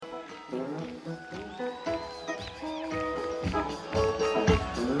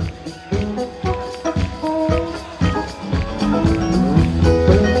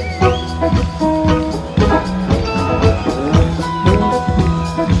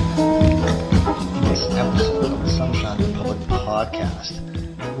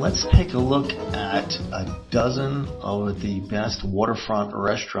podcast. Let's take a look at a dozen of the best waterfront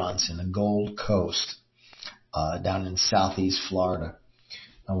restaurants in the Gold Coast down in Southeast Florida.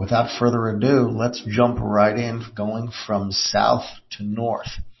 Now, without further ado, let's jump right in, going from south to north.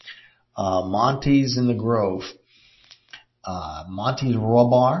 Monty's in the Grove. Monty's Raw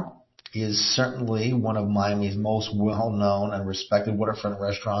Bar is certainly one of Miami's most well-known and respected waterfront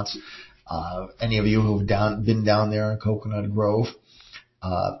restaurants. Any of you who've been down there in Coconut Grove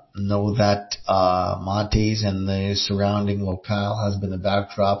know that Monty's and the surrounding locale has been the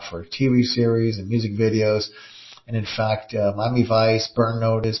backdrop for TV series and music videos. And in fact, Miami Vice, Burn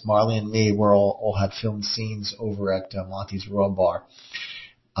Notice, Marley and Me were all had filmed scenes over at Monty's Raw Bar.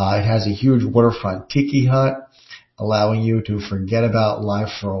 It has a huge waterfront tiki hut, allowing you to forget about life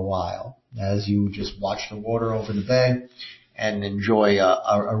for a while as you just watch the water over the bay and enjoy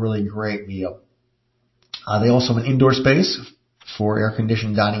a really great meal. They also have an indoor space for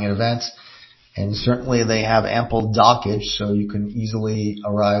air-conditioned dining and events, and certainly they have ample dockage so you can easily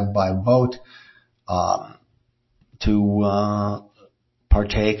arrive by boat to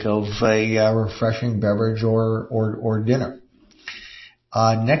partake of a refreshing beverage or dinner.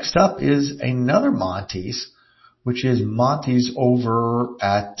 Next up is another Monty's, which is Monty's over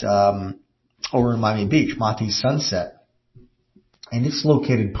in Miami Beach, Monty's Sunset. And it's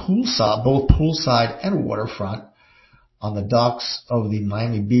located poolside, both poolside and waterfront, on the docks of the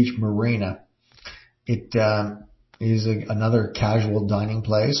Miami Beach Marina. It is another casual dining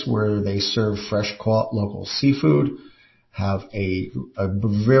place where they serve fresh caught local seafood, have a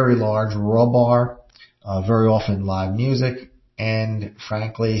very large raw bar, very often live music, and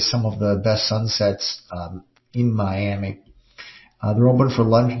frankly, some of the best sunsets in Miami. They're open for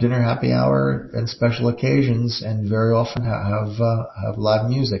lunch, dinner, happy hour, and special occasions, and very often have live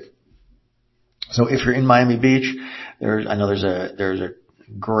music. So if you're in Miami Beach, there's a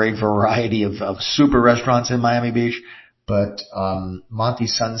great variety of super restaurants in Miami Beach, but Monty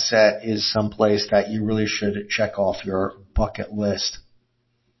Sunset is someplace that you really should check off your bucket list.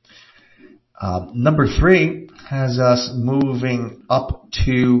 Number 3 has us moving up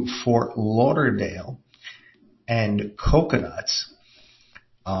to Fort Lauderdale and Coconuts.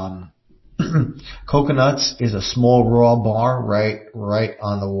 Coconuts is a small raw bar right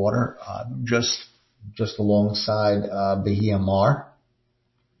on the water, just alongside Bahia Mar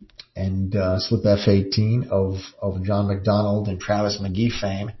and Slip F-18 of John McDonald and Travis McGee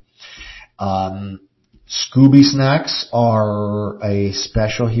fame. Scooby snacks are a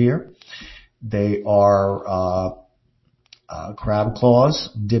special here. They are crab claws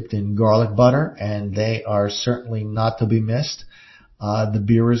dipped in garlic butter, and they are certainly not to be missed. The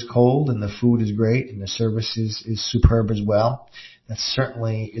beer is cold and the food is great, and the service is superb as well. That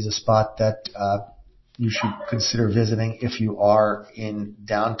certainly is a spot that you should consider visiting if you are in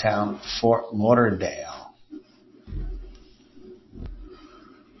downtown Fort Lauderdale.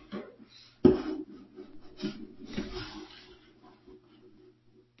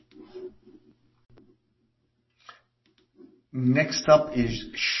 Next up is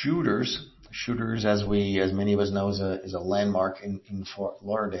Shooters. Shooters, as many of us know, is a landmark in Fort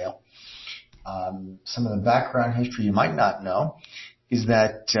Lauderdale. Some of the background history you might not know is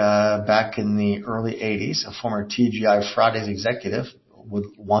that back in the early 80s, a former TGI Fridays executive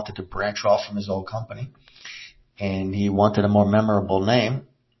wanted to branch off from his old company, and he wanted a more memorable name.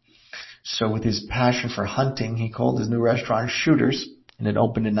 So with his passion for hunting, he called his new restaurant Shooters, and it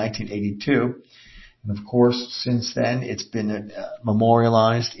opened in 1982. And of course, since then, it's been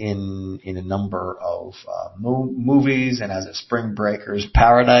memorialized in a number of movies and as a Spring Breakers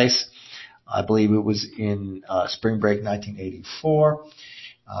paradise. I believe it was in Spring Break 1984.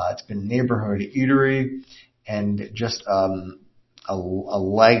 It's been a neighborhood eatery and just a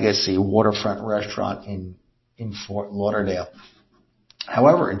legacy waterfront restaurant in Fort Lauderdale.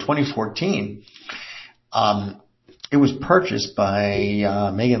 However, in 2014, it was purchased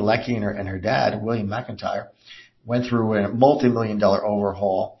by Megan Leckie and her dad, William McIntyre. Went through a multi-million-dollar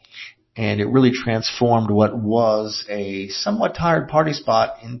overhaul, and it really transformed what was a somewhat tired party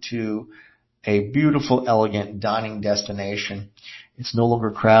spot into a beautiful, elegant dining destination. It's no longer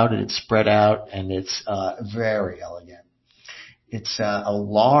crowded, it's spread out, and it's very elegant. It's a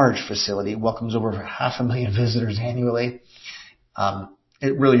large facility, welcomes over 500,000 visitors annually.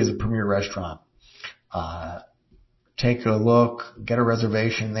 It really is a premier restaurant. Take a look, get a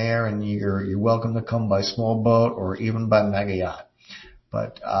reservation there, and you're welcome to come by small boat or even by mega yacht.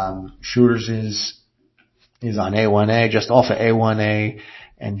 But Shooters is on A1A, just off of A1A,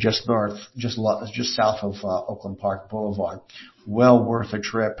 and just south of Oakland Park Boulevard. Well worth a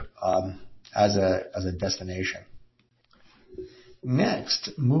trip as a destination.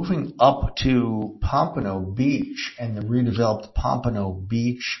 Next, moving up to Pompano Beach and the redeveloped Pompano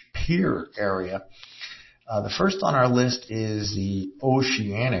Beach Pier area. The first on our list is the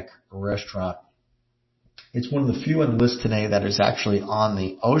Oceanic restaurant. It's one of the few on the list today that is actually on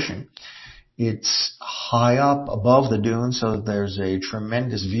the ocean. It's high up above the dunes, so there's a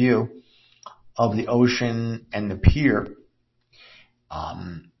tremendous view of the ocean and the pier.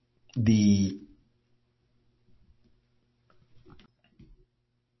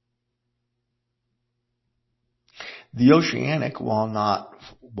 The Oceanic, while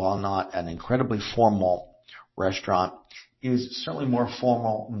not an incredibly formal restaurant, is certainly more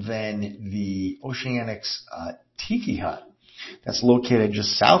formal than the Oceanic's Tiki Hut that's located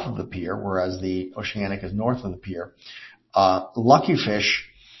just south of the pier, whereas the Oceanic is north of the pier. Lucky Fish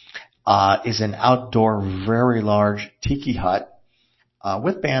is an outdoor, very large tiki hut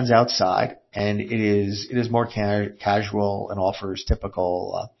with bands outside, and it is more casual and offers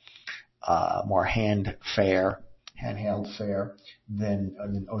typical more handheld fare than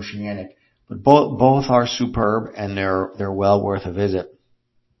an Oceanic. But both are superb, and they're well worth a visit.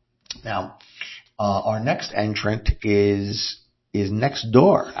 Now, our next entrant is next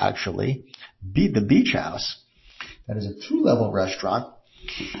door, actually, the Beach House. That is a 2-level restaurant,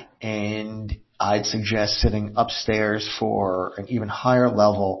 and I'd suggest sitting upstairs for an even higher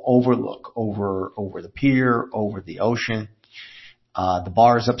level overlook over the pier, over the ocean. The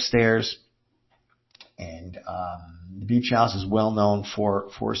bar is upstairs, and the Beach House is well known for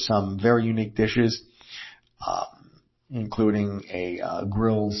some very unique dishes, including a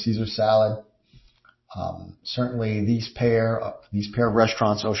grilled Caesar salad. Certainly these pair of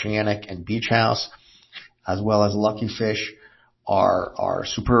restaurants, Oceanic and Beach House, as well as Lucky Fish, are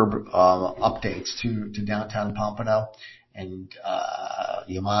superb updates to downtown Pompano, and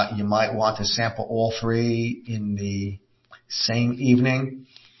you might want to sample all three in the same evening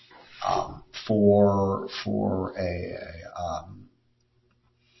for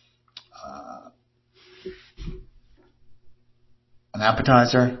an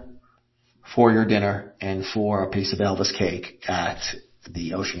appetizer, for your dinner, and for a piece of Elvis cake at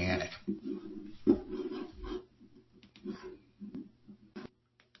the Oceanic.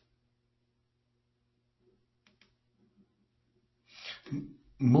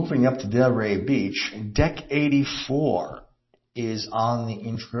 Moving up to Delray Beach, Deck 84 is on the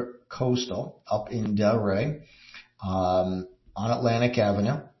Intracoastal up in Delray on Atlantic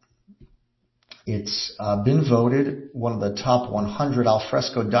Avenue. It's been voted one of the top 100 al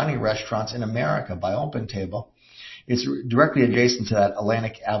fresco dining restaurants in America by OpenTable. It's directly adjacent to that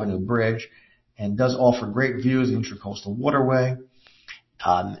Atlantic Avenue bridge and does offer great views of the Intracoastal Waterway.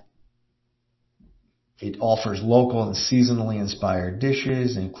 It offers local and seasonally inspired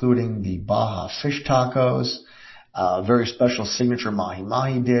dishes, including the Baja fish tacos, a very special signature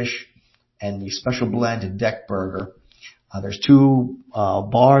mahi-mahi dish, and the special blend deck burger. There's 2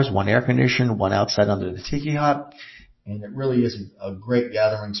 bars, one air-conditioned, one outside under the Tiki Hut, and it really is a great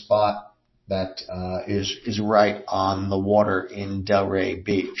gathering spot that is right on the water in Delray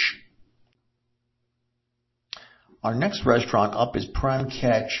Beach. Our next restaurant up is Prime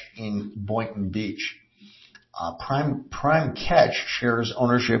Catch in Boynton Beach. Prime Catch shares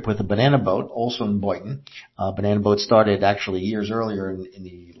ownership with a Banana Boat, also in Boynton. Banana Boat started actually years earlier in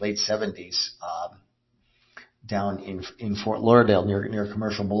the late 70s. Down in Fort Lauderdale near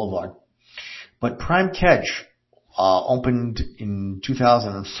Commercial Boulevard. But Prime Catch opened in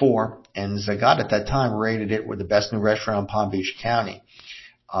 2004, and Zagat at that time rated it with the best new restaurant in Palm Beach County.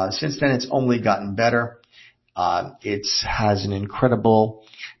 Since then, it's only gotten better. It has an incredible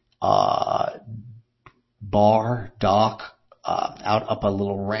bar, dock, out up a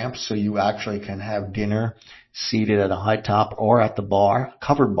little ramp, so you actually can have dinner seated at a high top or at the bar,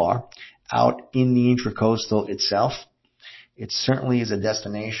 covered bar, out in the Intracoastal itself. It certainly is a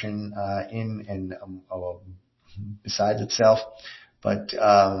destination in and besides itself, but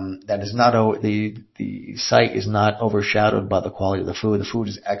that is not the site is not overshadowed by the quality of the food. The food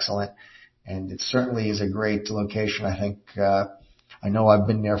is excellent, and it certainly is a great location. I think I know I've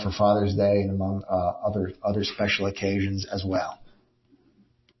been there for Father's Day and among other special occasions as well.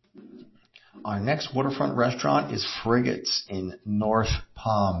 Our next waterfront restaurant is Frigates in North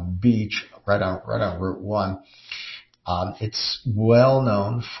Palm Beach, right on Route 1. It's well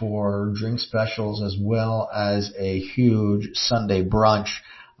known for drink specials as well as a huge Sunday brunch.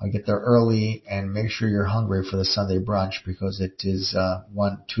 Get there early and make sure you're hungry for the Sunday brunch because it is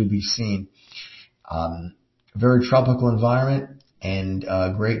one to be seen. Very tropical environment and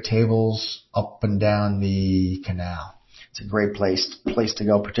great tables up and down the canal. It's a great place to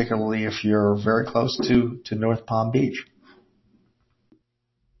go, particularly if you're very close to North Palm Beach.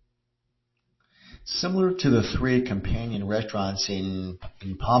 Similar to the three companion restaurants in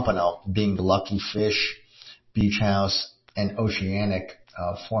Pompano, being the Lucky Fish, Beach House, and Oceanic,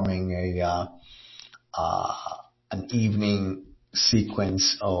 forming an evening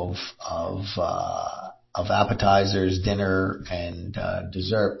sequence of appetizers, dinner, and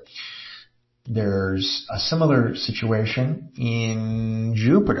dessert. There's a similar situation in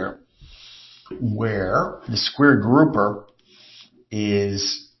Jupiter, where the Square Grouper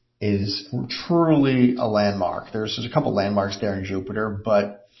is truly a landmark. There's a couple landmarks there in Jupiter,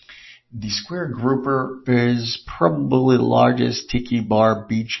 but the Square Grouper is probably the largest tiki bar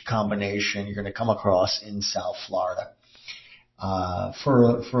beach combination you're going to come across in South Florida.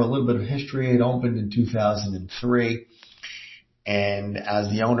 For a little bit of history, it opened in 2003, and as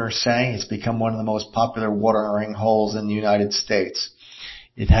the owners say, it's become one of the most popular watering holes in the United States.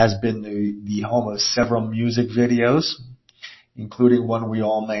 It has been the home of several music videos, including one we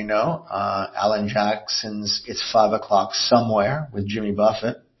all may know, Alan Jackson's "It's 5 O'Clock Somewhere" with Jimmy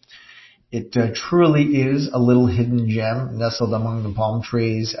Buffett. It truly is a little hidden gem nestled among the palm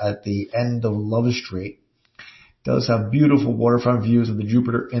trees at the end of Love Street. It does have beautiful waterfront views of the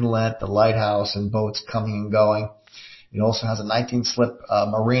Jupiter Inlet, the lighthouse, and boats coming and going. It also has a 19-slip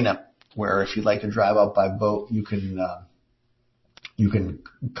marina where if you'd like to drive up by boat, you can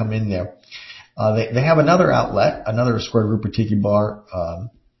come in there. They have another outlet, another Square Grouper Tiki Bar on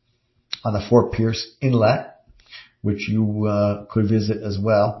the Fort Pierce Inlet, which you could visit as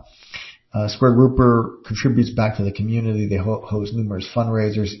well. Square Grouper contributes back to the community. They host numerous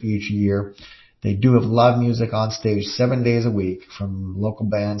fundraisers each year. They do have live music on stage 7 days a week, from local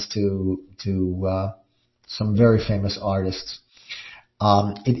bands to some very famous artists.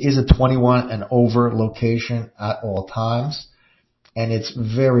 It is a 21 and over location at all times, and it's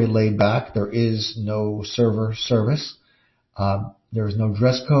very laid back. There is no server service. There is no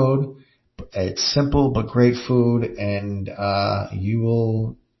dress code. It's simple but great food, and you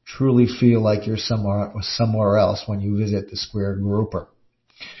will truly feel like you're somewhere else when you visit the Square Grouper.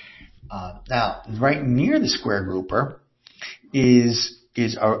 Now, right near the Square Grouper is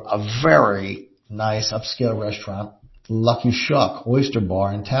a very nice upscale restaurant, Lucky Shuck Oyster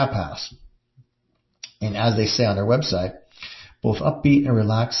Bar and Tap House. And as they say on their website, both upbeat and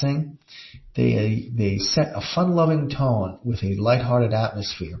relaxing, they set a fun-loving tone with a lighthearted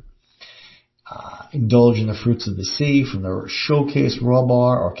atmosphere. Indulge in the fruits of the sea from the showcase raw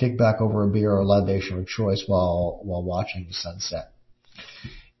bar, or kick back over a beer or libation of choice while watching the sunset.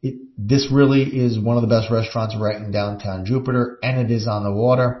 This really is one of the best restaurants right in downtown Jupiter, and it is on the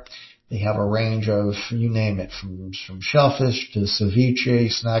water. They have a range of, you name it, from shellfish to ceviche,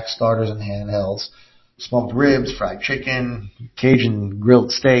 snack starters and handhelds, smoked ribs, fried chicken, Cajun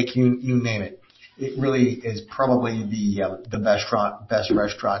grilled steak, you name it. It really is probably the best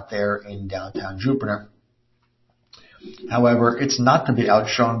restaurant there in downtown Jupiter. However, it's not to be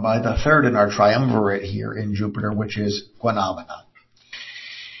outshone by the third in our triumvirate here in Jupiter, which is Guanabana.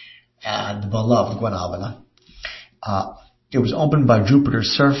 And the beloved Guanabana. It was opened by Jupiter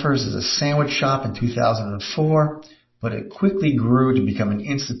Surfers as a sandwich shop in 2004, but it quickly grew to become an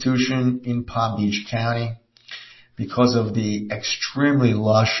institution in Palm Beach County because of the extremely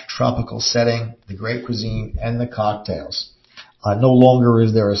lush tropical setting, the great cuisine, and the cocktails. No longer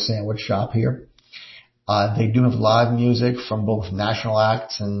is there a sandwich shop here. They do have live music from both national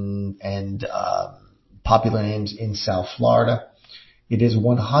acts and popular names in South Florida. It is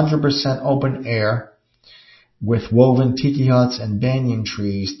 100% open air with woven tiki huts and banyan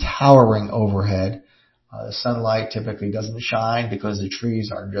trees towering overhead. The sunlight typically doesn't shine because the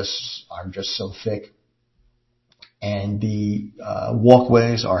trees are just so thick. And the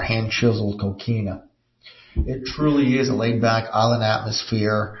walkways are hand-chiseled coquina. It truly is a laid-back island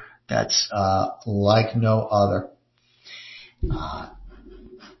atmosphere that's like no other. I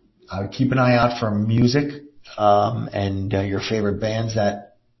would keep an eye out for music and your favorite bands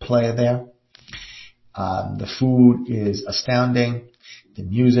that play there. The food is astounding. The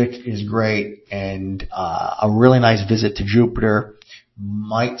music is great, and a really nice visit to Jupiter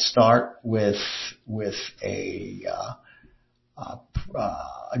might start with a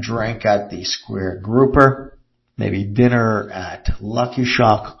drink at the Square Grouper, maybe dinner at Lucky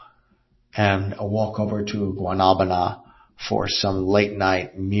Shuck, and a walk over to Guanabana for some late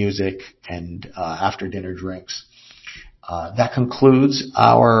night music and after dinner drinks. That concludes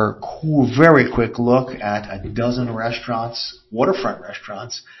our very quick look at a dozen restaurants, waterfront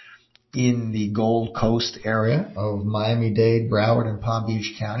restaurants, in the Gold Coast area of Miami-Dade, Broward, and Palm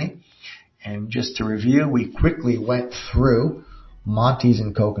Beach County. And just to review, we quickly went through Monty's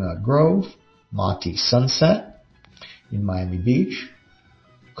in Coconut Grove, Monty's Sunset in Miami Beach,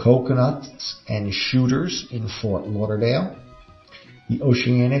 Coconuts and Shooters in Fort Lauderdale, the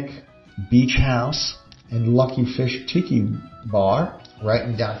Oceanic Beach House and Lucky Fish Tiki Bar right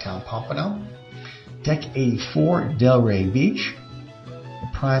in downtown Pompano, Deck 84 Delray Beach, the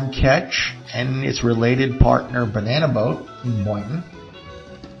Prime Catch and its related partner Banana Boat in Boynton,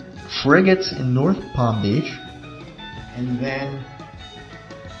 Frigates in North Palm Beach, and then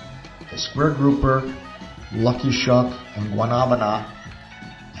the Square Grouper, Lucky Shuck, and Guanabana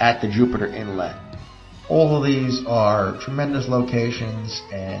at the Jupiter Inlet. All of these are tremendous locations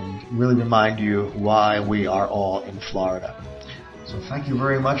and really remind you why we are all in Florida. So thank you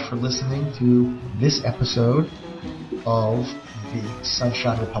very much for listening to this episode of the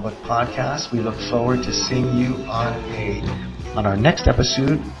Sunshine Republic podcast. We look forward to seeing you on our next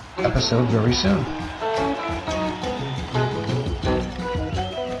episode very soon.